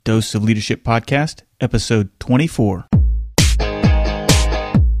Dose of Leadership Podcast, Episode 24.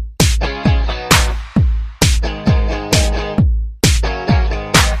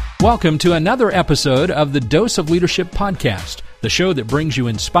 Welcome to another episode of the Dose of Leadership Podcast, the show that brings you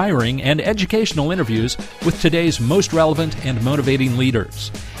inspiring and educational interviews with today's most relevant and motivating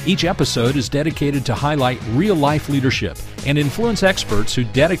leaders. Each episode is dedicated to highlight real-life leadership and influence experts who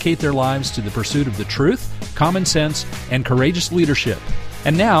dedicate their lives to the pursuit of the truth, common sense, and courageous leadership.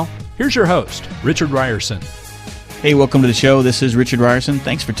 And now, here's your host, Richard Ryerson. Hey, welcome to the show. This is Richard Ryerson.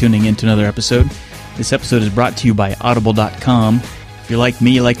 Thanks for tuning in to another episode. This episode is brought to you by Audible.com. If you're like me,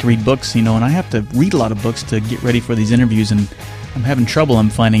 you like to read books, and I have to read a lot of books to get ready for these interviews, and I'm having trouble,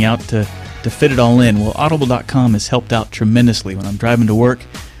 I'm finding out, to fit it all in. Well, Audible.com has helped out tremendously. When I'm driving to work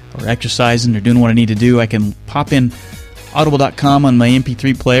or exercising or doing what I need to do, I can pop in Audible.com on my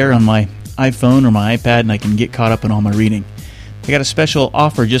MP3 player on my iPhone or my iPad, and I can get caught up in all my reading. I got a special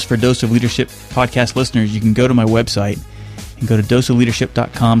offer just for Dose of Leadership podcast listeners. You can go to my website and go to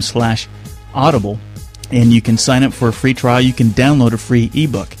doseofleadership.com/audible, and you can sign up for a free trial. You can download a free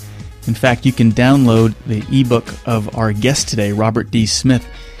ebook. In fact, you can download the ebook of our guest today, Robert D. Smith,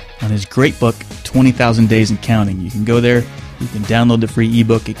 on his great book, 20,000 Days and Counting. You can go there, you can download the free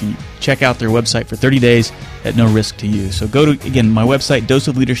ebook, you can check out their website for 30 days at no risk to you. So go to, again, my website,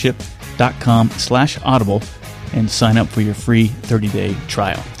 doseofleadership.com/audible, and sign up for your free 30-day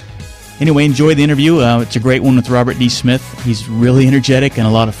trial. Anyway, enjoy the interview. It's a great one with Robert D. Smith. He's really energetic and a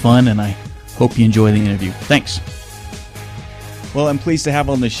lot of fun, and I hope you enjoy the interview. Thanks. Well, I'm pleased to have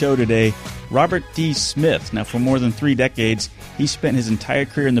on the show today Robert D. Smith. Now, for more than 3 decades, he spent his entire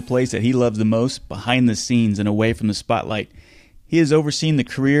career in the place that he loves the most, behind the scenes and away from the spotlight. He has overseen the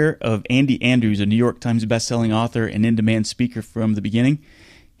career of Andy Andrews, a New York Times bestselling author and in-demand speaker from the beginning.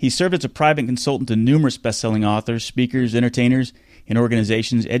 He served as a private consultant to numerous best-selling authors, speakers, entertainers, and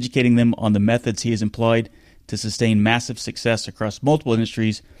organizations, educating them on the methods he has employed to sustain massive success across multiple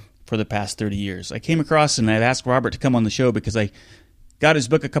industries for the past 30 years. I came across and I'd asked Robert to come on the show because I got his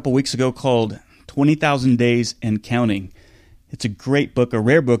book a couple weeks ago called 20,000 Days and Counting. It's a great book, a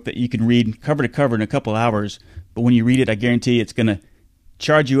rare book that you can read cover to cover in a couple hours, but when you read it, I guarantee it's going to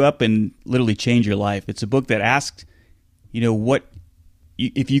charge you up and literally change your life. It's a book that asks,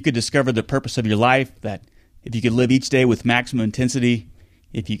 if you could discover the purpose of your life, that if you could live each day with maximum intensity,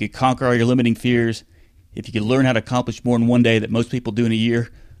 if you could conquer all your limiting fears, if you could learn how to accomplish more in one day that most people do in a year.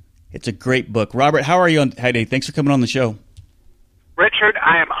 It's a great book. Robert, how are you today? Thanks for coming on the show. Richard,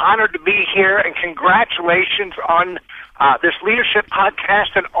 I am honored to be here, and congratulations on this leadership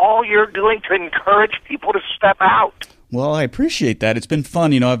podcast and all you're doing to encourage people to step out. Well, I appreciate that. It's been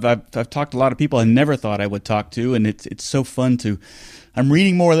fun. I've talked to a lot of people I never thought I would talk to, and it's so fun to. I'm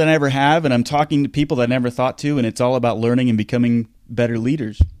reading more than I ever have, and I'm talking to people that I never thought to, and it's all about learning and becoming better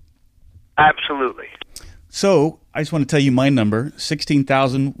leaders. Absolutely. So I just want to tell you my number,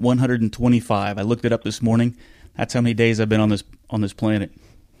 16,125. I looked it up this morning. That's how many days I've been on this planet.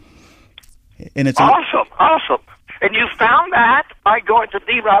 And it's awesome. And you found that by going to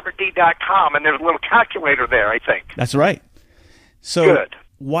therobertd.com, and there's a little calculator there, I think. That's right. So good.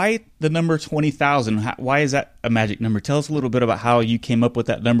 Why the number 20,000? Why is that a magic number? Tell us a little bit about how you came up with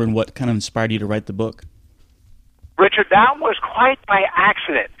that number and what kind of inspired you to write the book. Richard, that was quite by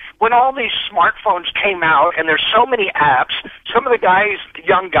accident. When all these smartphones came out, and there's so many apps, some of the guys,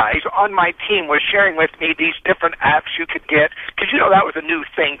 young guys on my team was sharing with me these different apps you could get, because that was a new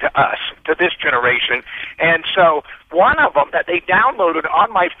thing to us, to this generation. And so one of them that they downloaded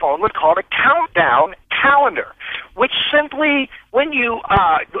on my phone was called a countdown calendar, which simply, when you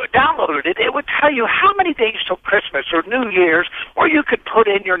downloaded it, it would tell you how many days till Christmas or New Year's, or you could put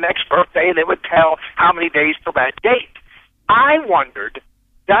in your next birthday, and it would tell how many days till that date. I wondered,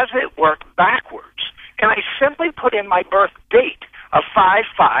 does it work backwards? And I simply put in my birth date of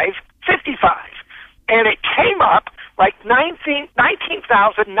 5/5/55, and it came up like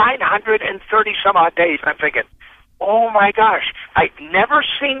 19,930 some odd days. I'm thinking, oh my gosh, I'd never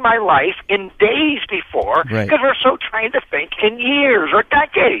seen my life in days before, because we're so trained to think in years or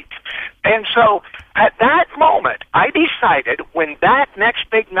decades. And so at that moment, I decided when that next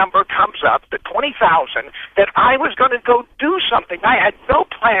big number comes up, the 20,000, that I was going to go do something. I had no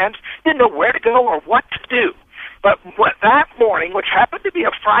plans, didn't know where to go or what to do. But that morning, which happened to be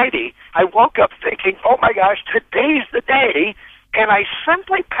a Friday, I woke up thinking, oh my gosh, today's the day. And I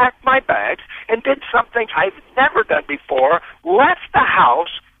simply packed my bags and did something I've never done before, left the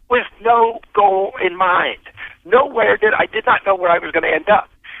house with no goal in mind. I did not know where I was going to end up.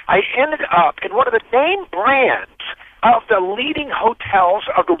 I ended up in one of the name brands of the leading hotels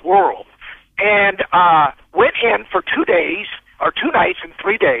of the world, and went in for 2 days or 2 nights and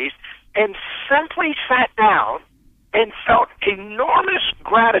 3 days, and simply sat down and felt enormous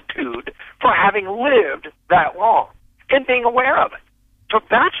gratitude for having lived that long and being aware of it. So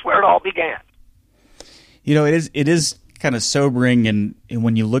that's where it all began. You know, it is kind of sobering, and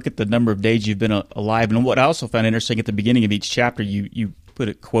when you look at the number of days you've been alive, and what I also found interesting at the beginning of each chapter, you put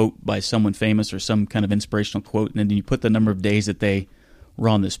a quote by someone famous or some kind of inspirational quote, and then you put the number of days that they were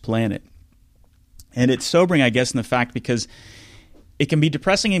on this planet. And it's sobering, I guess, in the fact because it can be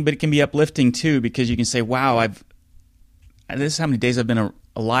depressing, but it can be uplifting too, because you can say, wow, this is how many days I've been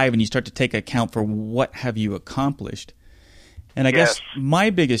alive, and you start to take account for what have you accomplished. And I guess my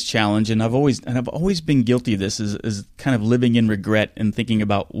biggest challenge, and I've always been guilty of this, is kind of living in regret and thinking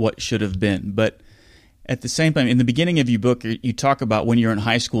about what should have been. But at the same time, in the beginning of your book, you talk about when you're in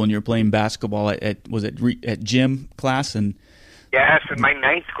high school and you're playing basketball at gym class, and yes, in my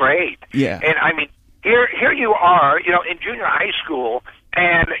 9th grade. Yeah, and I mean, here you are, you know, in junior high school,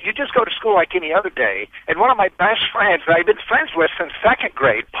 and you just go to school like any other day. And one of my best friends that I've been friends with since 2nd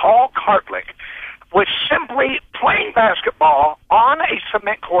grade, Paul Kartlick, was simply playing basketball on a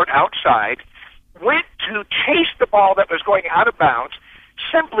cement court outside, went to chase the ball that was going out of bounds,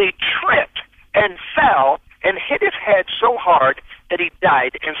 simply tripped and fell and hit his head so hard that he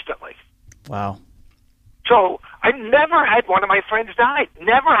died instantly. Wow. So I never had one of my friends die.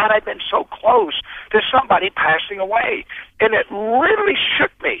 Never had I been so close to somebody passing away. And it literally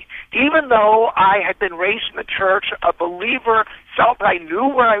shook me. Even though I had been raised in the church, a believer, felt that I knew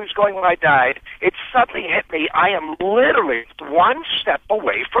where I was going when I died, it suddenly hit me. I am literally one step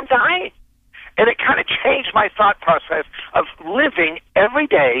away from dying. And it kind of changed my thought process of living every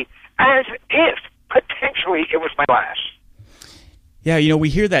day as if potentially it was my last. Yeah, you know, we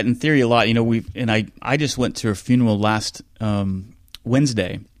hear that in theory a lot. You know, I just went to a funeral last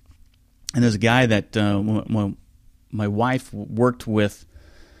Wednesday, and there's a guy that my wife worked with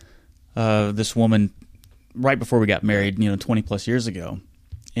this woman right before we got married, 20 plus years ago.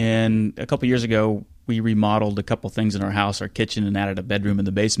 And a couple years ago, we remodeled a couple things in our house, our kitchen, and added a bedroom in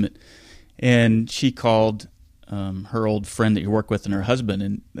the basement. And she called her old friend that you work with and her husband,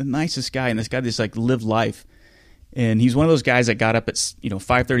 and the nicest guy. And this guy just like lived life. And he's one of those guys that got up at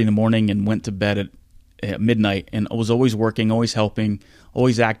 5:30 in the morning and went to bed at midnight, and was always working, always helping,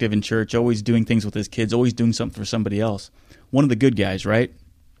 always active in church, always doing things with his kids, always doing something for somebody else. One of the good guys, right?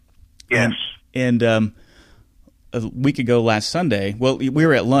 Yes. And a week ago last Sunday, well, we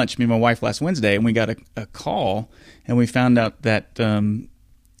were at lunch, me and my wife, last Wednesday, and we got a call, and we found out that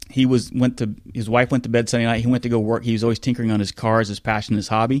his wife went to bed Sunday night. He went to go work. He was always tinkering on his cars, his passion, his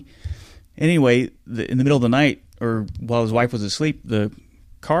hobby. Anyway, in the middle of the night, or while his wife was asleep, the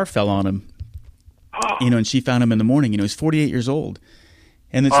car fell on him. And she found him in the morning. He's 48 years old.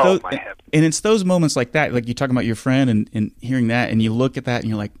 And it's those moments like that, like you're talking about your friend and hearing that, and you look at that and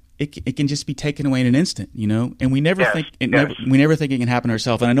you're like, it can just be taken away in an instant, And we never think we never think it can happen to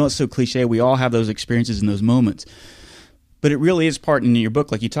ourselves. And I know it's so cliche. We all have those experiences in those moments. But it really is part in your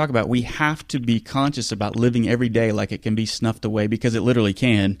book, like you talk about. We have to be conscious about living every day like it can be snuffed away, because it literally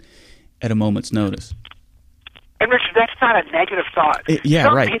can at a moment's notice. And Richard, that's not a negative thought.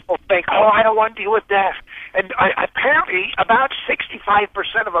 Some right. people think, I don't want to deal with death. And apparently about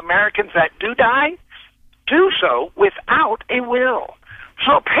 65% of Americans that do die do so without a will.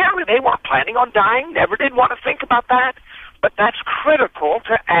 So apparently they weren't planning on dying, never did want to think about that. But that's critical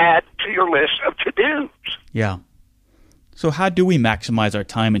to add to your list of to-dos. Yeah. So how do we maximize our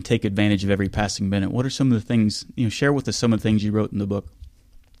time and take advantage of every passing minute? What are some of the things, share with us some of the things you wrote in the book?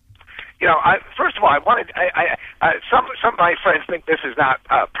 First of all, some of my friends think this is not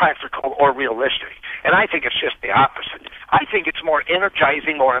practical or realistic, and I think it's just the opposite. I think it's more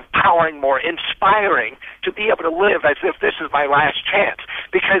energizing, more empowering, more inspiring to be able to live as if this is my last chance,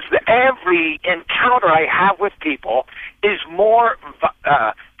 because every encounter I have with people is more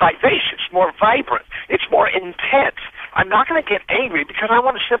vivacious, more vibrant. It's more intense. I'm not going to get angry because I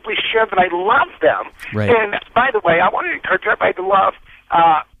want to simply share that I love them. Right. And by the way, I want to encourage everybody to love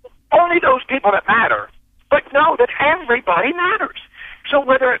only those people that matter, but know that everybody matters. So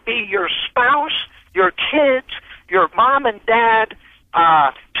whether it be your spouse, your kids, your mom and dad,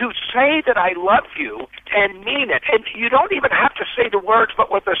 to say that I love you and mean it. And you don't even have to say the words,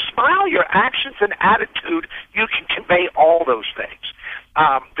 but with a smile, your actions and attitude, you can convey all those things.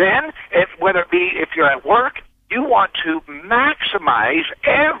 Then, whether it be if you're at work, you want to maximize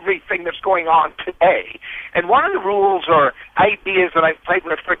everything that's going on today. And one of the rules or ideas that I've played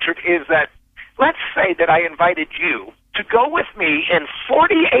with Richard is that, let's say that I invited you to go with me in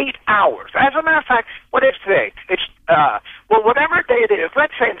 48 hours. As a matter of fact, what is today? It's Well, whatever day it is,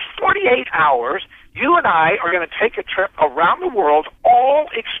 let's say in 48 hours, you and I are going to take a trip around the world, all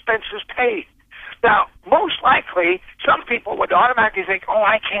expenses paid. Now, most likely, some people would automatically think, oh,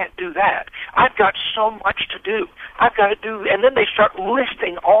 I can't do that. I've got so much to do. I've got to do, and then they start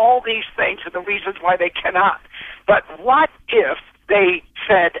listing all these things and the reasons why they cannot. But what if they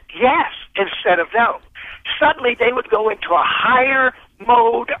said yes instead of no? Suddenly they would go into a higher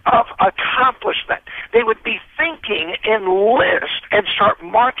mode of accomplishment. They would be thinking in lists and start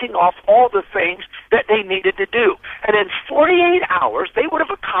marking off all the things that they needed to do. And in 48 hours, they would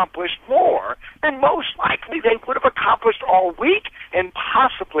have accomplished more than most likely they would have accomplished all week and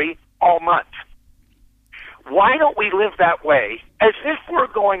possibly all month. Why don't we live that way as if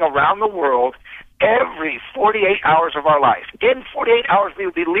we're going around the world every 48 hours of our life? In 48 hours, we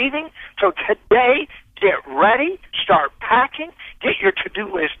will be leaving. So today, get ready, start packing, get your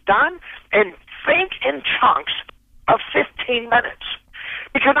to-do list done, and think in chunks of 15 minutes.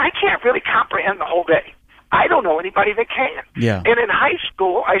 Because I can't really comprehend the whole day. I don't know anybody that can. Yeah. And in high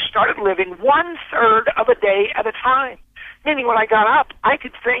school, I started living 1/3 of a day at a time. Meaning when I got up, I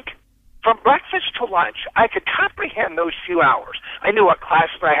could think from breakfast to lunch, I could comprehend those few hours. I knew what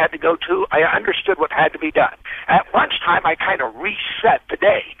classes I had to go to. I understood what had to be done. At lunchtime, I kind of reset the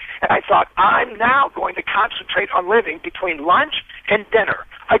day. And I thought, I'm now going to concentrate on living between lunch and dinner.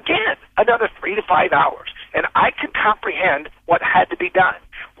 Again, another 3 to 5 hours. And I could comprehend what had to be done.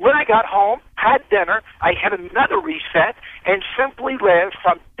 When I got home, had dinner, I had another reset and simply lived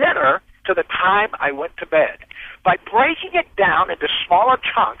from dinner to the time I went to bed. By breaking it down into smaller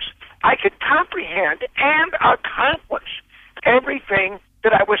chunks, I could comprehend and accomplish everything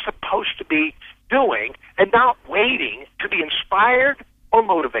that I was supposed to be doing and not waiting to be inspired or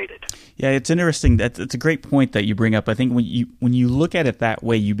motivated. Yeah, it's interesting. It's a great point that you bring up. I think when you look at it that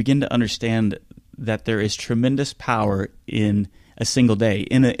way, you begin to understand that there is tremendous power in a single day,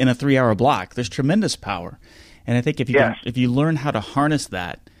 in a 3-hour block. There's tremendous power, and I think if you learn how to harness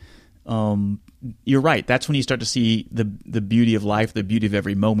that, you're right. That's when you start to see the beauty of life, the beauty of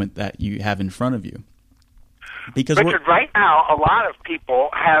every moment that you have in front of you. Because Richard, right now, a lot of people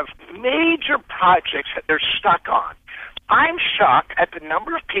have major projects that they're stuck on. I'm shocked at the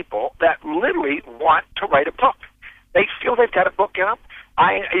number of people that literally want to write a book. They feel they've got a book in them.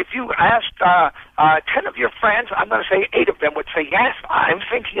 If you asked 10 of your friends, I'm going to say 8 of them would say, yes, I'm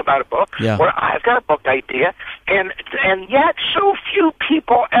thinking about a book, or I've got a book idea, and yet so few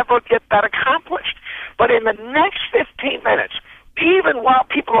people ever get that accomplished. But in the next 15 minutes, even while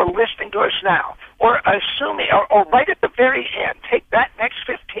people are listening to us now, or assuming, or right at the very end, take that next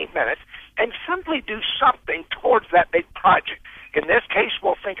 15 minutes and simply do something towards that big project. In this case,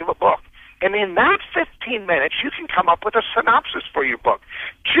 we'll think of a book. And in that 15 minutes, you can come up with a synopsis for your book.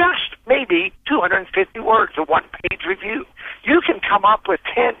 Just maybe 250 words, a one-page review. You can come up with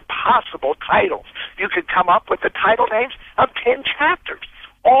 10 possible titles. You can come up with the title names of 10 chapters,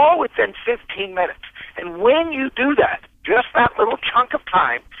 all within 15 minutes. And when you do that, just that little chunk of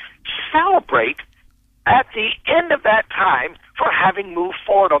time, celebrate at the end of that time for having moved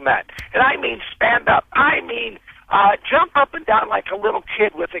forward on that. And I mean stand up. I mean jump up and down like a little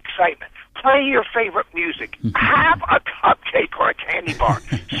kid with excitement. Play your favorite music. Have a cupcake or a candy bar.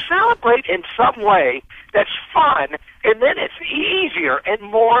 Celebrate in some way that's fun, and then it's easier and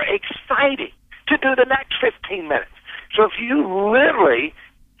more exciting to do the next 15 minutes. So if you literally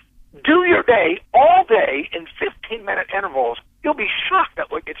do your day all day in 15-minute intervals, you'll be shocked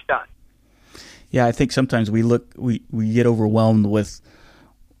at what gets done. Yeah, I think sometimes we get overwhelmed with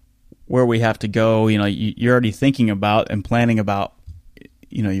where we have to go. You know, you're already thinking about and planning about,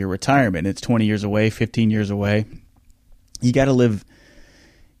 you know, your retirement. It's 20 years away, 15 years away. You got to live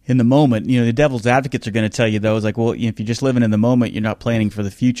in the moment. You know, the devil's advocates are going to tell you, though, is like, well, if you're just living in the moment, you're not planning for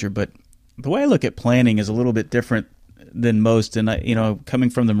the future. But the way I look at planning is a little bit different than most. And, you know, coming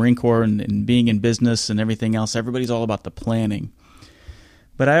from the Marine Corps and being in business and everything else, everybody's all about the planning.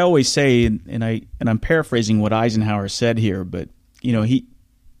 But I always say, and I'm paraphrasing what Eisenhower said here, but, you know,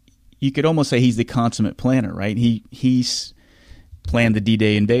 you could almost say he's the consummate planner, right? He's planned the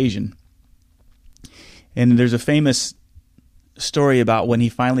D-Day invasion. And there's a famous story about when he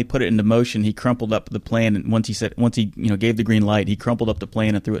finally put it into motion, he crumpled up the plan, and once he gave the green light, he crumpled up the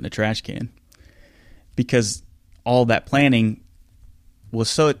plan and threw it in a trash can. Because all that planning was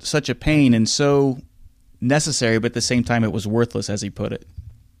such a pain and so necessary, but at the same time it was worthless, as he put it.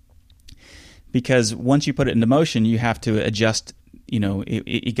 Because once you put it into motion, you have to adjust. You know,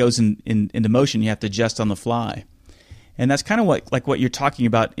 it goes into motion. You have to adjust on the fly. And that's kind of what you're talking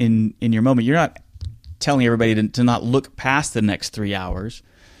about in your moment. You're not telling everybody to not look past the next 3 hours,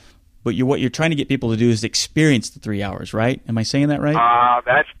 but what you're trying to get people to do is experience the 3 hours, right? Am I saying that right?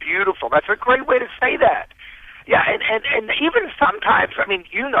 That's beautiful. That's a great way to say that. Yeah, and even sometimes, I mean,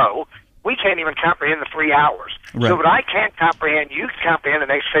 we can't even comprehend the 3 hours. Right. So what I can't comprehend, you can comprehend the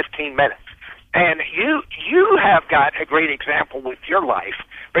next 15 minutes. And you have got a great example with your life,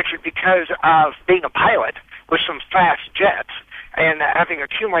 Richard, because of being a pilot with some fast jets and having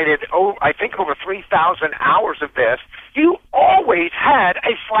accumulated, I think, over 3,000 hours of this. You always had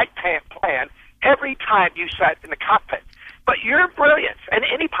a flight plan every time you sat in the cockpit. But your brilliance, and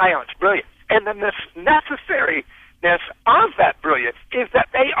any pilot's brilliance, and the necessariness of that brilliance is that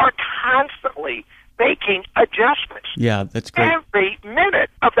they are constantly making adjustments. Yeah, that's great. Every minute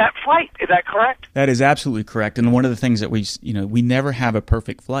of that flight. Is that correct? That is absolutely correct. And one of the things that we never have a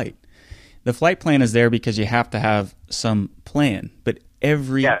perfect flight. The flight plan is there because you have to have some plan. But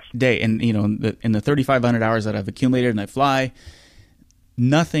every day, and in the 3,500 hours that I've accumulated and I fly,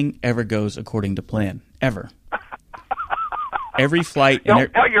 nothing ever goes according to plan, ever. Every flight.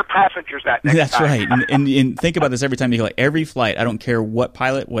 Don't tell your passengers that next That's time. right. And think about this every time you go. Every flight, I don't care what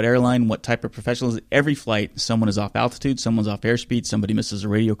pilot, what airline, what type of professional, every flight, someone is off altitude, someone's off airspeed, somebody misses a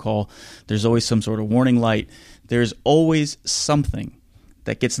radio call. There's always some sort of warning light. There's always something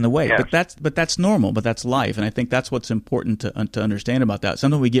that gets in the way. Yes. But that's normal, but that's life. And I think that's what's important to understand about that.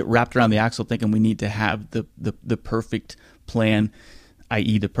 Sometimes we get wrapped around the axle thinking we need to have the perfect plan,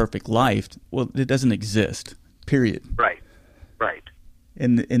 i.e. the perfect life. Well, it doesn't exist, period. Right.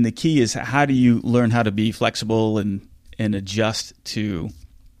 And the key is, how do you learn how to be flexible and adjust to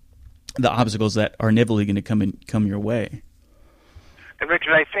the obstacles that are inevitably going to come your way? And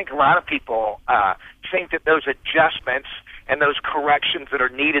Richard, I think a lot of people think that those adjustments and those corrections that are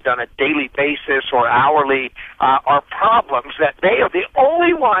needed on a daily basis or hourly are problems, that they are the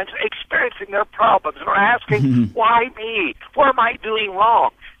only ones experiencing their problems and are asking, why me? What am I doing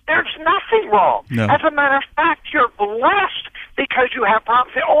wrong? There's nothing wrong. No. As a matter of fact, you're blessed because you have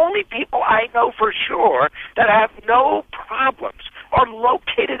problems. The only people I know for sure that have no problems are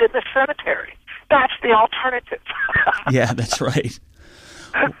located in the cemetery. That's the alternative. Yeah, that's right.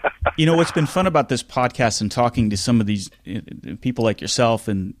 What's been fun about this podcast and talking to some of these people like yourself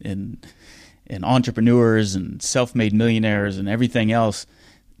and entrepreneurs and self-made millionaires and everything else,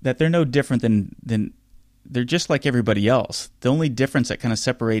 that they're no different than they're just like everybody else. The only difference that kind of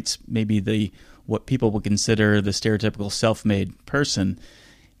separates maybe what people would consider the stereotypical self-made person,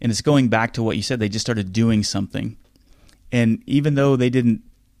 and it's going back to what you said, they just started doing something. And even though they didn't,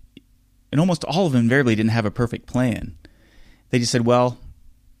 and almost all of them invariably didn't have a perfect plan, they just said, well,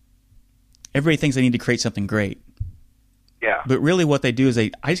 everybody thinks they need to create something great. Yeah. But really what they do is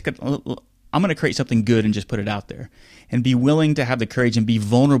I'm going to create something good and just put it out there, and be willing to have the courage and be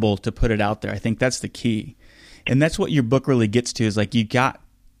vulnerable to put it out there. I think that's the key. And that's what your book really gets to, is like, you got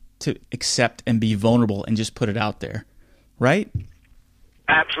to accept and be vulnerable and just put it out there. Right?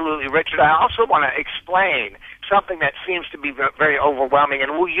 Absolutely, Richard. I also want to explain something that seems to be very overwhelming,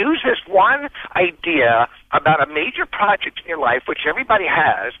 and we'll use this one idea about a major project in your life, which everybody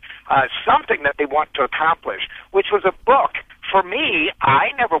has, something that they want to accomplish, which was a book. For me,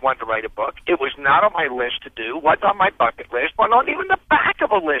 I never wanted to write a book. It was not on my list to do, wasn't on my bucket list, wasn't on even the back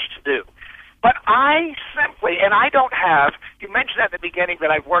of a list to do. But I simply, and I don't have, you mentioned at the beginning that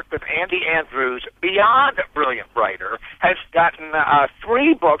I've worked with Andy Andrews, beyond brilliant writer, has gotten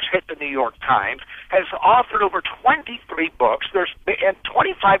 3 books, hit the New York Times, has authored over 23 books, there's in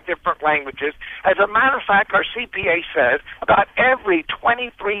 25 different languages. As a matter of fact, our CPA says about every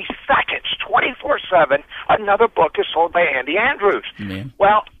 23 seconds, 24/7, another book is sold by Andy Andrews. Man.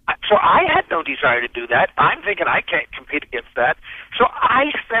 Well, so I had no desire to do that. I'm thinking I can't compete against that. So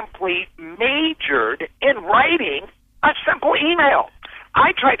I simply majored in writing a simple email.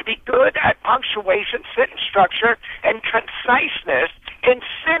 I tried to be good at punctuation, sentence structure, and conciseness in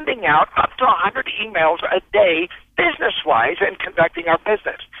sending out up to 100 emails a day, business-wise, and conducting our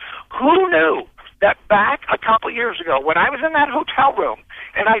business. Who knew that back a couple years ago, when I was in that hotel room,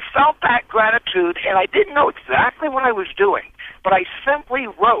 and I felt that gratitude, and I didn't know exactly what I was doing, but I simply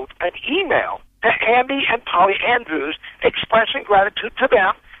wrote an email to Andy and Polly Andrews expressing gratitude to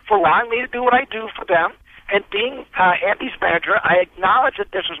them for allowing me to do what I do for them. And being Andy's manager, I acknowledged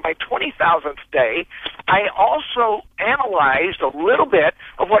that this was my 20,000th day. I also analyzed a little bit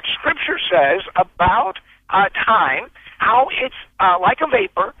of what Scripture says about time, how it's like a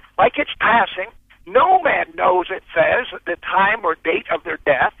vapor, like it's passing. No man knows, it says, the time or date of their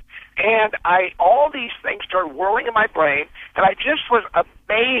death. And all these things started whirling in my brain, and I just was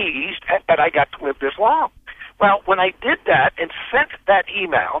amazed that I got to live this long. Well, when I did that and sent that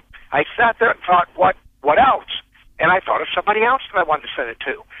email, I sat there and thought, what else? and I thought of somebody else that I wanted to send it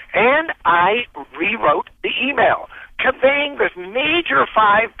to. And I rewrote the email, conveying the major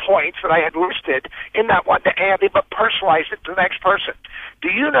 5 points that I had listed in that one to Andy, but personalized it to the next person. Do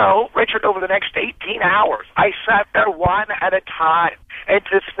you know, Richard, over the next 18 hours, I sat there one at a time and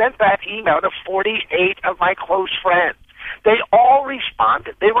just sent that email to 48 of my close friends. They all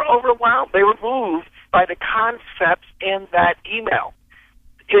responded. They were overwhelmed. They were moved by the concepts in that email.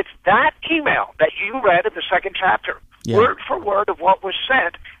 It's that email that you read in the second chapter, word for word of what was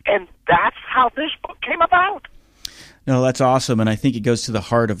sent, and that's how this book came about. No, that's awesome, and I think it goes to the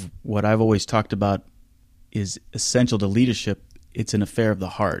heart of what I've always talked about is essential to leadership. It's an affair of the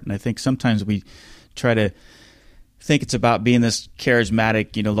heart, and I think sometimes we try to think it's about being this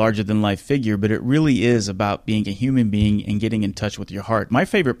charismatic, larger-than-life figure, but it really is about being a human being and getting in touch with your heart. My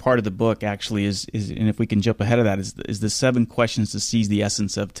favorite part of the book actually is and if we can jump ahead of that, is the 7 questions to seize the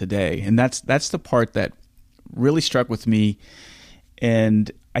essence of today, and that's the part that really struck with me,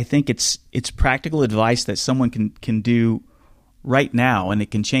 and I think it's practical advice that someone can do right now, and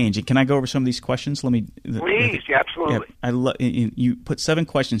it can change. And can I go over some of these questions? Please, absolutely. Yeah, you put 7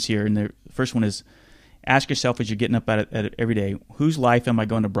 questions here, and the first one is, ask yourself as you're getting up at it every day, whose life am I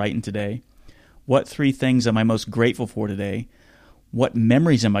going to brighten today? What 3 things am I most grateful for today? What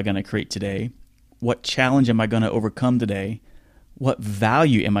memories am I going to create today? What challenge am I going to overcome today? What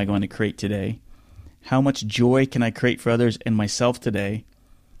value am I going to create today? How much joy can I create for others and myself today?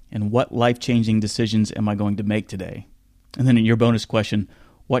 And what life-changing decisions am I going to make today? And then in your bonus question,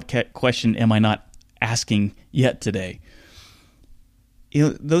 what question am I not asking yet today?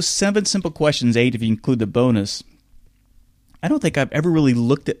 Those 7 simple questions, 8 if you include the bonus, I don't think I've ever really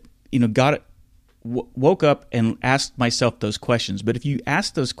looked at, woke up and asked myself those questions. But if you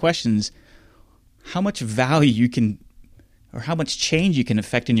ask those questions, how much value you can, or how much change you can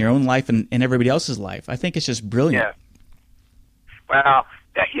affect in your own life and everybody else's life, I think it's just brilliant. Yeah. Well,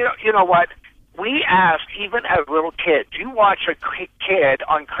 you know what? We ask, even as little kids, you watch a kid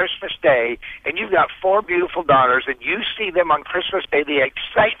on Christmas Day, and you've got 4 beautiful daughters, and you see them on Christmas Day, the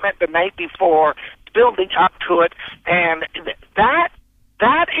excitement the night before, building up to it, and that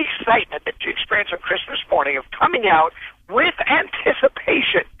excitement that you experience on Christmas morning of coming out with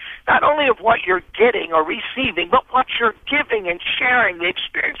anticipation, not only of what you're getting or receiving, but what you're giving and sharing the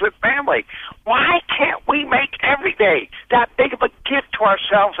experience with family. Why can't we make every day that big of a gift to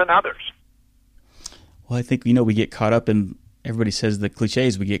ourselves and others? Well, I think, we get caught up in, everybody says the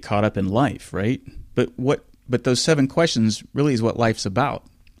cliches, we get caught up in life, right? But those 7 questions really is what life's about.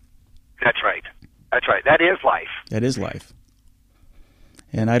 That's right. That's right. That is life. That is life.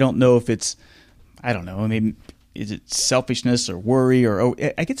 And I don't know if it's, is it selfishness or worry or,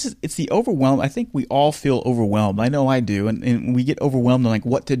 I guess it's the overwhelm. I think we all feel overwhelmed. I know I do. And we get overwhelmed on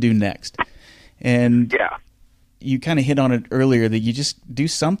what to do next. And yeah. You kind of hit on it earlier that you just do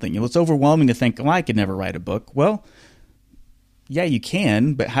something. It's overwhelming to think, I could never write a book. Well, yeah, you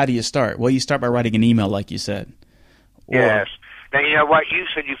can, but how do you start? Well, you start by writing an email, like you said. Yes. Now, you know what? You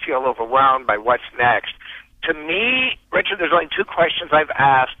said you feel overwhelmed by what's next. To me, Richard, there's only 2 questions I've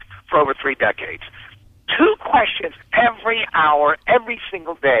asked for over 3 decades. 2 questions every hour, every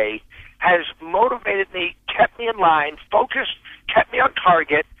single day has motivated me, kept me in line, focused, kept me on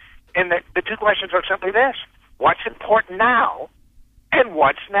target, and the 2 questions are simply this. What's important now, and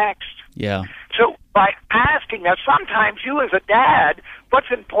what's next? Yeah. So by asking, now sometimes you as a dad, what's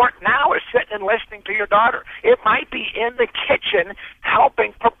important now is sitting and listening to your daughter. It might be in the kitchen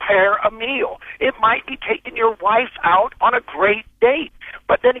helping prepare a meal. It might be taking your wife out on a great date.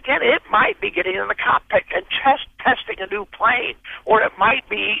 But then again, it might be getting in the cockpit and testing a new plane, or it might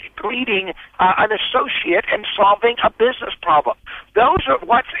be greeting an associate and solving a business problem. Those are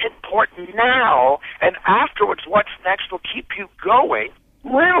what's important now, and afterwards what's next will keep you going,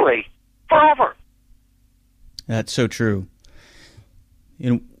 literally, forever. That's so true.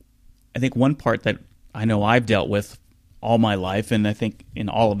 I think one part that I know I've dealt with all my life, and I think in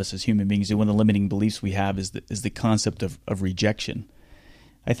all of us as human beings, one of the limiting beliefs we have is the concept of rejection.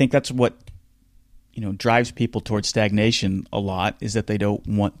 I think that's what drives people towards stagnation a lot, is that they don't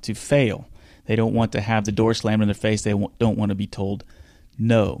want to fail. They don't want to have the door slammed in their face. They don't want to be told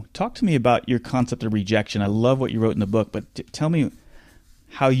no. Talk to me about your concept of rejection. I love what you wrote in the book, but tell me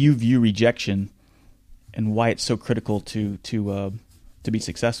how you view rejection and why it's so critical to be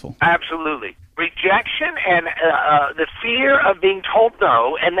successful. Absolutely. Rejection and the fear of being told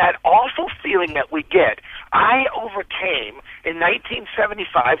no, and that awful feeling that we get I overcame in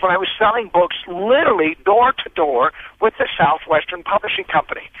 1975 when I was selling books literally door to door with the Southwestern Publishing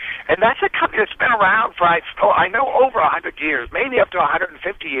Company. And that's a company that's been around for, I know, over 100 years, maybe up to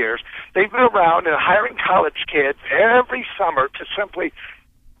 150 years. They've been around and hiring college kids every summer to simply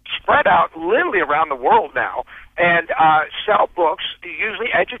spread out literally around the world now and sell books, usually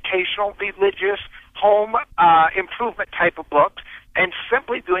educational, religious, home improvement type of books, and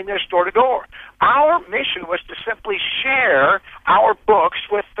simply doing this door to door. Our mission was to simply share our books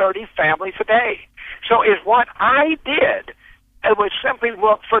with 30 families a day. So is what I did, it was simply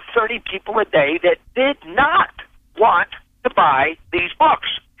look for 30 people a day that did not want to buy these books.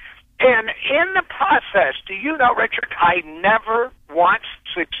 And in the process, do you know, Richard, I never once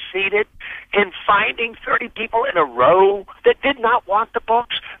succeeded in finding 30 people in a row that did not want the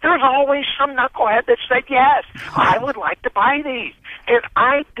books. There's always some knucklehead that said, yes, I would like to buy these. And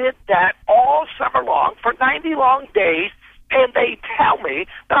I did that all summer long for 90 long days, and they tell me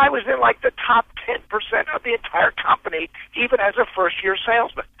that I was in like the top 10% of the entire company, even as a first-year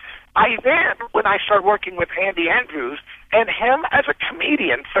salesman. I then, when I started working with Andy Andrews and him as a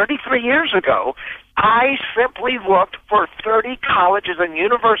comedian 33 years ago, I simply looked for 30 colleges and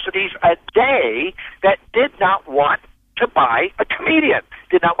universities a day that did not want to buy a comedian,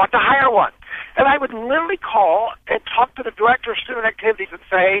 did not want to hire one. And I would literally call and talk to the director of student activities and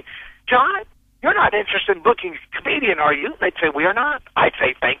say, John, you're not interested in booking a comedian, are you? They'd say, we are not. I'd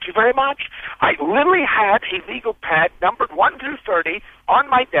say, thank you very much. I literally had a legal pad numbered 1 through 30 on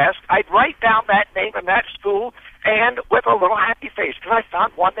my desk. I'd write down that name and that school, and with a little happy face, because I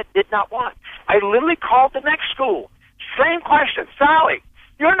found one that did not want. I literally called the next school. Same question. Sally,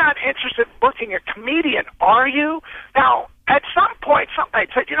 you're not interested in booking a comedian, are you? Now, at some point,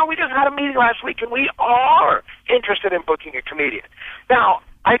 somebody said, you know, we just had a meeting last week, and we are interested in booking a comedian. Now,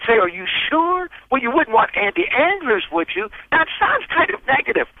 I'd say, are you sure? Well, you wouldn't want Andy Andrews, would you? That sounds kind of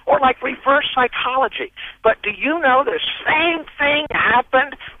negative, or like reverse psychology. But do you know the same thing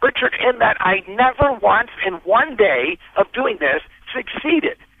happened, Richard, in that I never once in one day of doing this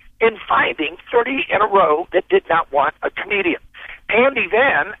succeeded in finding 30 in a row that did not want a comedian. Andy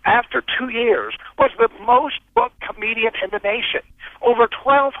then, after 2 years, was the most booked comedian in the nation. Over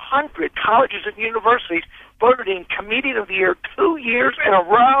 1,200 colleges and universities voted in Comedian of the Year 2 years in a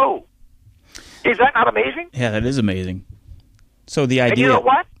row. Is that not amazing? Yeah, that is amazing. So the idea... And you know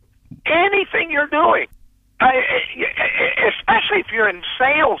what? Anything you're doing, especially if you're in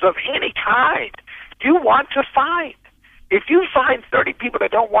sales of any kind, you want to find. If you find 30 people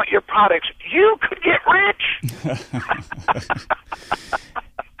that don't want your products, you could get rich.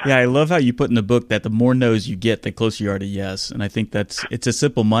 Yeah, I love how you put in the book that the more no's you get, the closer you are to yes. And I think it's a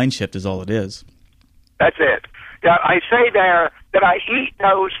simple mind shift is all it is. That's it. Yeah, I say there that I eat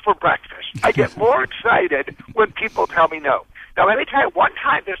no's for breakfast. I get more excited when people tell me no. Now, let me tell you, one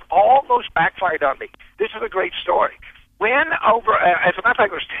time this almost backfired on me. This is a great story. When over, as a matter of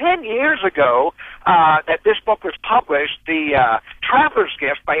fact, it was 10 years ago that this book was published, The Traveler's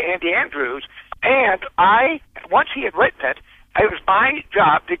Gift by Andy Andrews, and once he had written it, it was my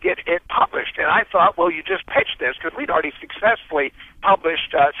job to get it published. And I thought, well, you just pitched this, because we'd already successfully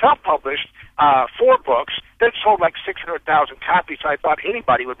published, self-published 4 books that sold like 600,000 copies, so I thought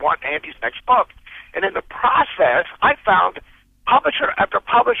anybody would want Andy's next book. And in the process, I found publisher after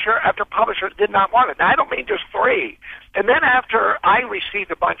publisher after publisher did not want it. Now, I don't mean just 3. And then after I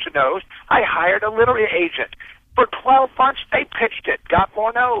received a bunch of no's, I hired a literary agent. For 12 months, they pitched it, got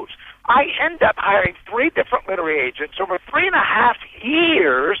more no's. I ended up hiring 3 different literary agents. Over 3.5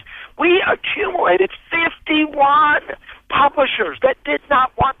 years, we accumulated 51 publishers that did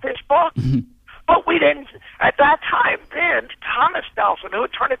not want this book. Mm-hmm. But we didn't, at that time then, Thomas Nelson, who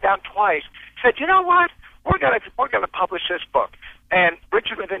had turned it down twice, said, you know what? We're gonna publish this book. And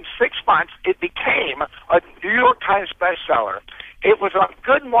Richard, within 6 months, it became a New York Times bestseller. It was on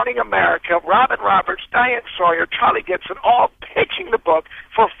Good Morning America, Robin Roberts, Diane Sawyer, Charlie Gibson, all pitching the book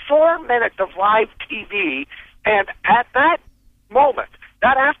for 4 minutes of live TV. And at that moment,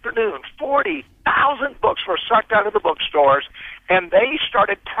 that afternoon, 40,000 books were sucked out of the bookstores, and they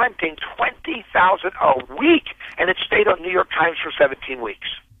started printing 20,000 a week, and it stayed on New York Times for 17 weeks.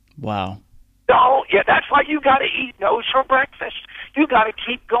 Wow. So, yeah, that's why you got to eat no's for breakfast. You got to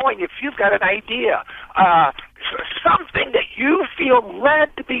keep going. If you've got an idea, something that you feel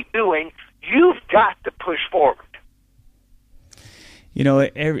led to be doing, you've got to push forward. You know,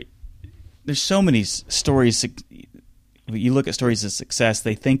 there's so many stories. You look at stories of success,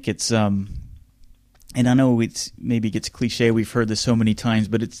 they think it's, and I know maybe it gets cliche, we've heard this so many times,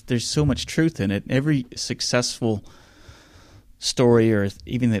 but there's so much truth in it. Every successful story or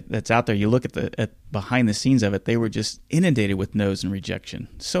even that's out there, you look at behind the scenes of it, they were just inundated with no's and rejection.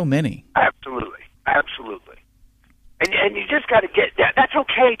 So many. Absolutely. And you just got to get that. That's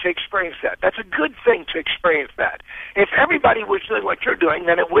okay to experience that. That's a good thing to experience that. If everybody was doing what you're doing,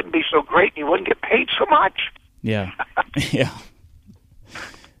 then it wouldn't be so great and you wouldn't get paid so much. Yeah. Yeah.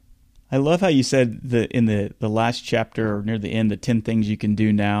 I love how you said in the last chapter or near the end, the 10 things you can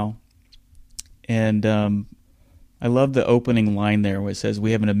do now. And I love the opening line there where it says,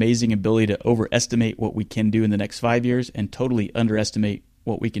 we have an amazing ability to overestimate what we can do in the next 5 years and totally underestimate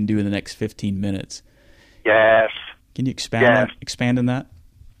what we can do in the next 15 minutes. Yes. Can you expand on that?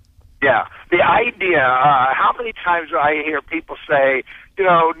 Yeah. The idea, how many times do I hear people say,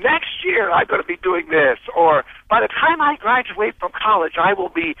 next year I'm going to be doing this, or by the time I graduate from college, I will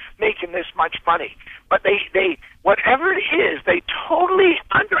be making this much money. But they whatever it is, they totally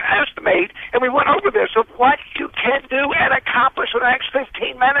underestimate, and we went over this, of what you can do and accomplish in the next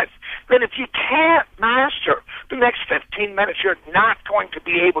 15 minutes. Then if you can't master the next 15 minutes, you're not going to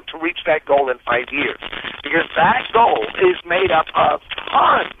be able to reach that goal in 5 years, because that goal is made up of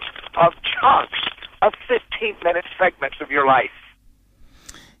tons of chunks of 15-minute segments of your life.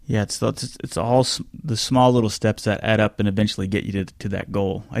 Yeah, it's all the small little steps that add up and eventually get you to that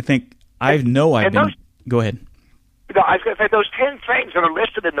goal. I think Go ahead. I was going to say, those 10 things that are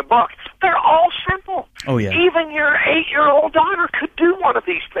listed in the book, they're all simple. Oh, yeah. Even your 8-year-old daughter could do one of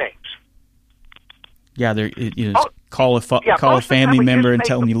these things. Yeah, call a family member and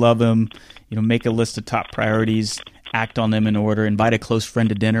tell them you love them. Make a list of top priorities, act on them in order, invite a close friend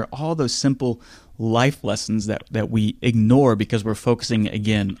to dinner. All those simple life lessons that we ignore because we're focusing,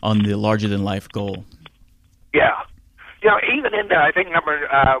 again, on the larger-than-life goal. Yeah. Even in there, I think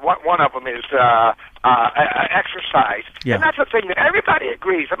one of them is exercise. Yeah. And that's the thing that everybody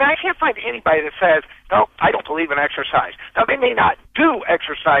agrees. I mean, I can't find anybody that says, no, I don't believe in exercise. Now, they may not do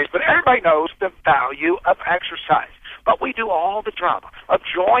exercise, but everybody knows the value of exercise. But we do all the drama of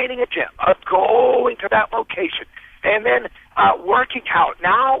joining a gym, of going to that location, and then working out.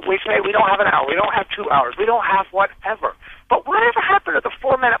 Now we say we don't have an hour, we don't have 2 hours, we don't have whatever. But whatever happened to the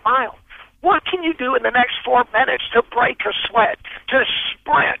 4-minute mile? What can you do in the next 4 minutes to break a sweat, to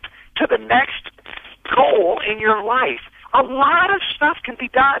sprint to the next goal in your life? A lot of stuff can be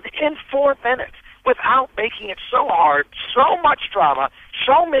done in 4 minutes without making it so hard, so much drama,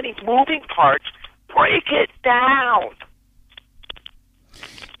 so many moving parts. Break it down.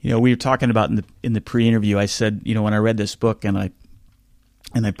 We were talking about in the pre-interview, I said, when I read this book and I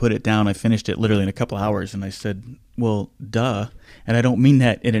put it down, I finished it literally in a couple hours, and I said, well, duh. And I don't mean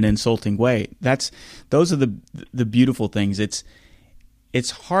that in an insulting way. Those are the beautiful things. It's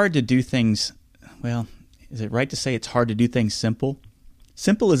hard to do things, well, is it right to say it's hard to do things simple?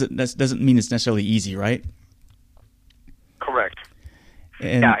 Simple doesn't mean it's necessarily easy, right? Correct.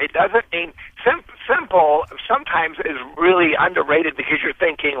 And it doesn't mean simple sometimes is really underrated because you're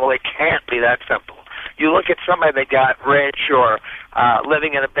thinking, well, it can't be that simple. You look at somebody that got rich or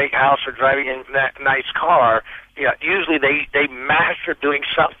living in a big house or driving in a nice car, usually they master doing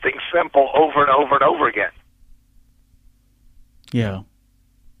something simple over and over and over again. Yeah.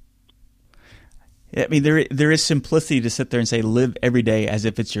 I mean, there is simplicity to sit there and say, live every day as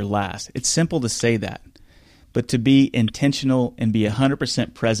if it's your last. It's simple to say that. But to be intentional and be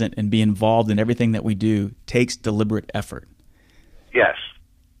 100% present and be involved in everything that we do takes deliberate effort. Yes.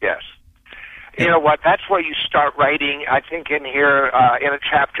 You know what? That's where you start writing. I think in here, in a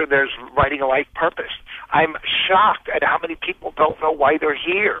chapter, there's writing a life purpose. I'm shocked at how many people don't know why they're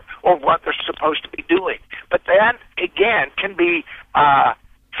here or what they're supposed to be doing. But that, again, can be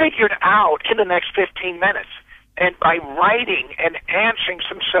figured out in the next 15 minutes and by writing and answering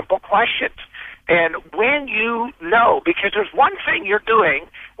some simple questions. And when you know, because there's one thing you're doing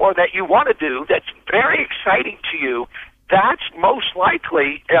or that you want to do that's very exciting to you, that's most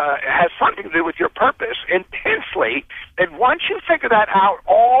likely has something to do with your purpose intensely. And once you figure that out,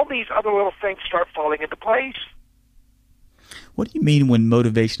 all these other little things start falling into place. What do you mean when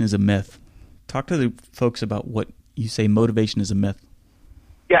motivation is a myth? Talk to the folks about what you say motivation is a myth.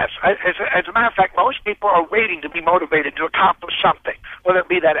 Yes. As a matter of fact, most people are waiting to be motivated to accomplish something, whether it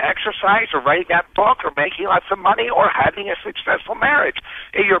be that exercise or writing that book or making lots of money or having a successful marriage.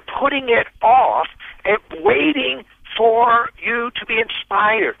 You're putting it off and waiting for you to be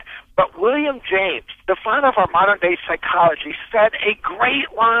inspired. But William James, the founder of our modern-day psychology, said a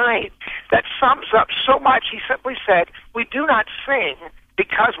great line that sums up so much. He simply said, we do not sing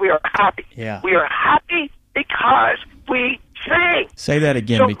because we are happy. Yeah. We are happy because we sing. Say that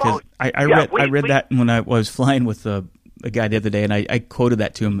again, because I read that when I was flying with a guy the other day, and I quoted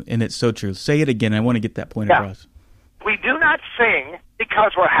that to him, and it's so true. Say it again. I want to get that point across. We do not not sing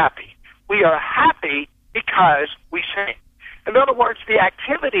because we're happy. We are happy because we sing. In other words, the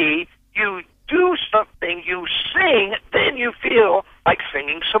activity, you do something, you sing, then you feel like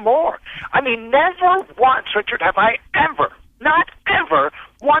singing some more. I mean, never once, Richard, have I ever, not ever,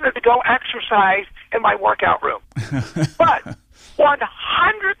 wanted to go exercise in my workout room. But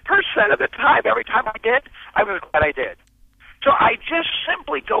 100% of the time, every time I did, I was glad I did. So I just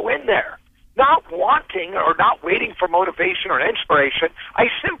simply go in there, not wanting or not waiting for motivation or inspiration. I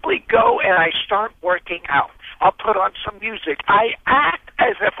simply go and I start working out. I'll put on some music. I act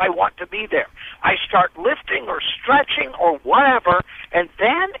as if I want to be there. I start lifting or stretching or whatever, and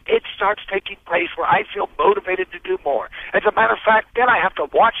then it starts taking place where I feel motivated to do more. As a matter of fact, then I have to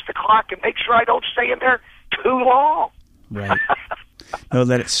watch the clock and make sure I don't stay in there too long. Right. No,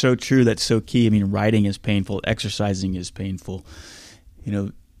 that it's so true. That's so key. I mean, writing is painful. Exercising is painful. You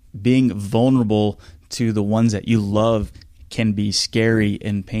know, being vulnerable to the ones that you love can be scary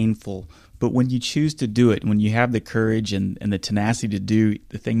and painful. But when you choose to do it, when you have the courage and the tenacity to do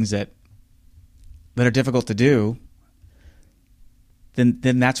the things that are difficult to do, then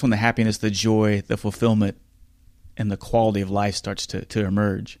that's when the happiness, the joy, the fulfillment, and the quality of life starts to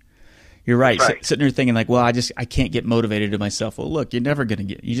emerge. You're right. Sitting there thinking like, well, I can't get motivated to myself. Well, look, you're never going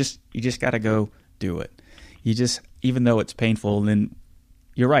to get. You just got to go do it. You just, even though it's painful, then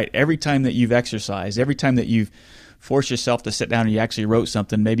you're right. Every time that you've exercised, every time that you've forced yourself to sit down and you actually wrote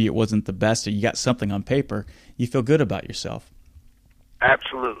something, maybe it wasn't the best, or you got something on paper, you feel good about yourself.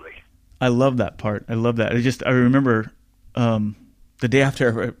 Absolutely. I love that part. I love that. I remember the day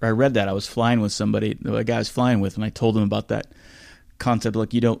after I read that, I was flying with somebody, the guy I was flying with, and I told him about that concept.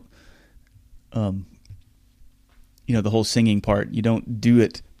 Like, you don't, the whole singing part, you don't do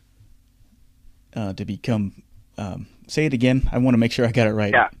it to become, say it again. I want to make sure I got it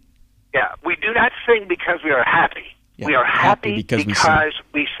right. Yeah. We do not sing because we are happy. Yeah. We are happy because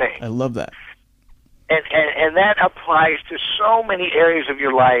we sing. I love that. And that applies to so many areas of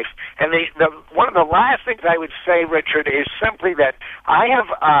your life. And one of the last things I would say, Richard, is simply that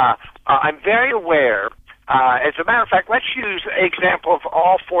I'm very aware. As a matter of fact, let's use an example of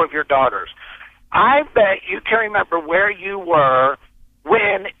all four of your daughters. I bet you can remember where you were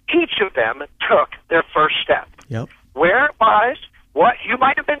when each of them took their first step. Yep. Where it was, what you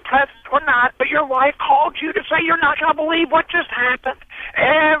might have been present or not, but your wife called you to say you're not going to believe what just happened.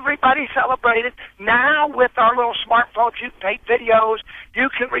 Everybody celebrated. Now with our little smartphones, you can take videos, you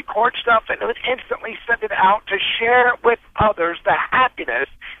can record stuff, and instantly send it out to share with others the happiness,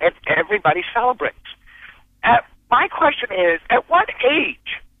 and everybody celebrates. My question is, at what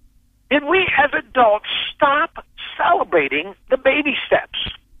age did we as adults stop celebrating the baby steps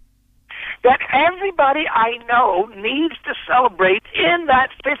that everybody I know needs to celebrate in that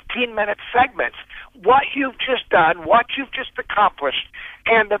 15-minute segment? What you've just done, what you've just accomplished,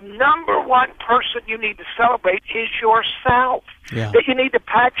 and the number one person you need to celebrate is yourself. Yeah. That you need to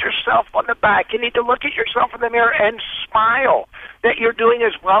pat yourself on the back. You need to look at yourself in the mirror and smile that you're doing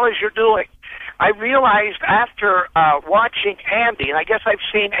as well as you're doing. I realized after watching Andy, and I guess I've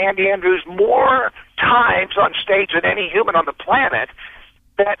seen Andy Andrews more times on stage than any human on the planet,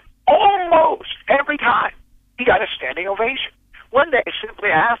 that almost every time he got a standing ovation. One day I simply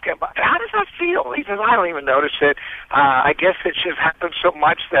asked him, how does that feel? He says, I don't even notice it. I guess it just happens so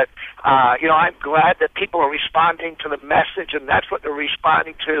much that, I'm glad that people are responding to the message, and that's what they're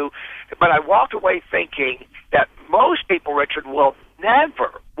responding to. But I walked away thinking that most people, Richard, will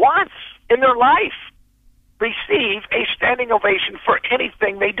never once in their life receive a standing ovation for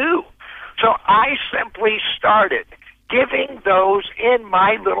anything they do. So I simply started giving those in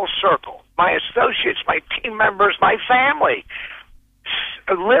my little circle, my associates, my team members, my family,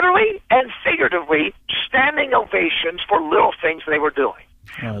 literally and figuratively, standing ovations for little things they were doing.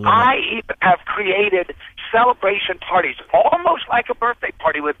 I even have created celebration parties, almost like a birthday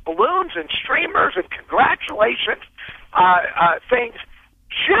party, with balloons and streamers and congratulations things,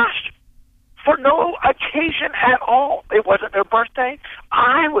 just for no occasion at all. It wasn't their birthday.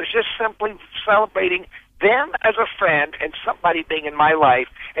 I was just simply celebrating them as a friend and somebody being in my life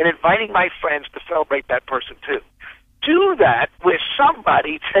and inviting my friends to celebrate that person too. Do that with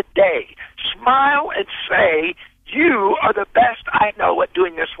somebody today. Smile and say, you are the best I know at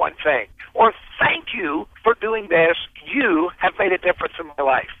doing this one thing. Or thank you for doing this. You have made a difference in my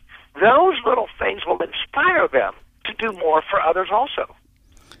life. Those little things will inspire them to do more for others also.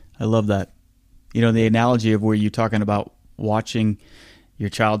 I love that. The analogy of where you're talking about watching your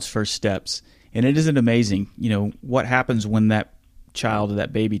child's first steps. And it isn't amazing, what happens when that child or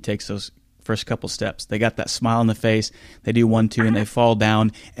that baby takes those first couple steps. They got that smile on the face, they do 1, 2, and they fall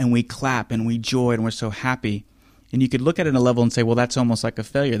down, and we clap and we joy and we're so happy. And you could look at it at a level and say, well, that's almost like a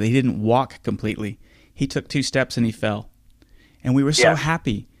failure. They didn't walk completely. He took 2 steps and he fell. And we were so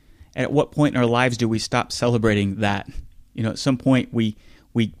happy. At what point in our lives do we stop celebrating that? You know, at some point we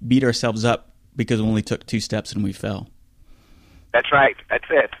beat ourselves up because we only took 2 steps and we fell. That's right. That's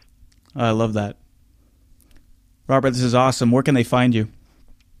it. I love that. Robert, this is awesome. Where can they find you?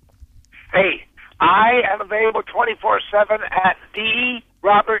 Hey, I am available 24/7 at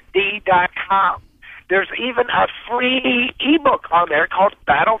therobertd.com. There's even a free ebook on there called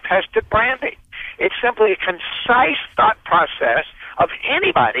Battle Tested Branding. It's simply a concise thought process of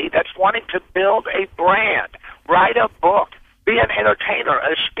anybody that's wanting to build a brand, write a book, be an entertainer,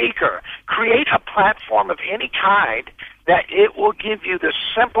 a speaker, create a platform of any kind, that it will give you the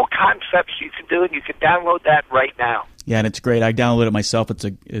simple concepts you can do, and you can download that right now. Yeah, and it's great. I downloaded it myself. It's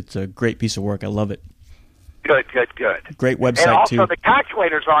a great piece of work. I love it. Good. Great website, and also too. The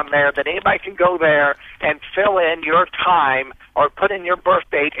calculator's on there that anybody can go there and fill in your time or put in your birth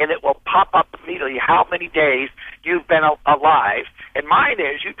date, and it will pop up immediately how many days you've been alive. And mine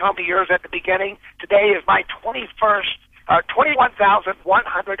is, you told me yours at the beginning, today is my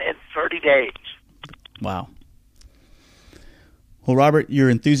 21,130 days. Wow. Well, Robert, your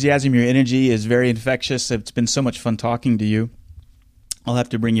enthusiasm, your energy is very infectious. It's been so much fun talking to you. I'll have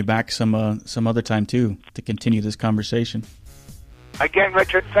to bring you back some other time, too, to continue this conversation. Again,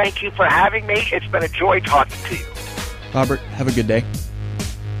 Richard, thank you for having me. It's been a joy talking to you. Robert, have a good day.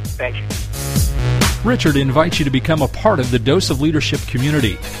 Thank you. Richard invites you to become a part of the Dose of Leadership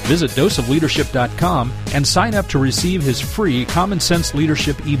community. Visit doseofleadership.com and sign up to receive his free Common Sense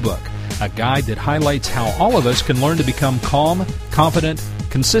Leadership ebook, a guide that highlights how all of us can learn to become calm, confident,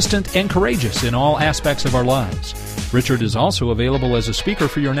 consistent, and courageous in all aspects of our lives. Richard is also available as a speaker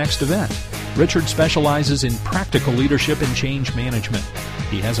for your next event. Richard specializes in practical leadership and change management.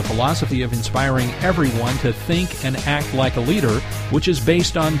 He has a philosophy of inspiring everyone to think and act like a leader, which is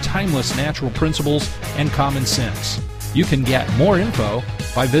based on timeless natural principles and common sense. You can get more info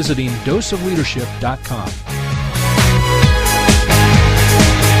by visiting doseofleadership.com.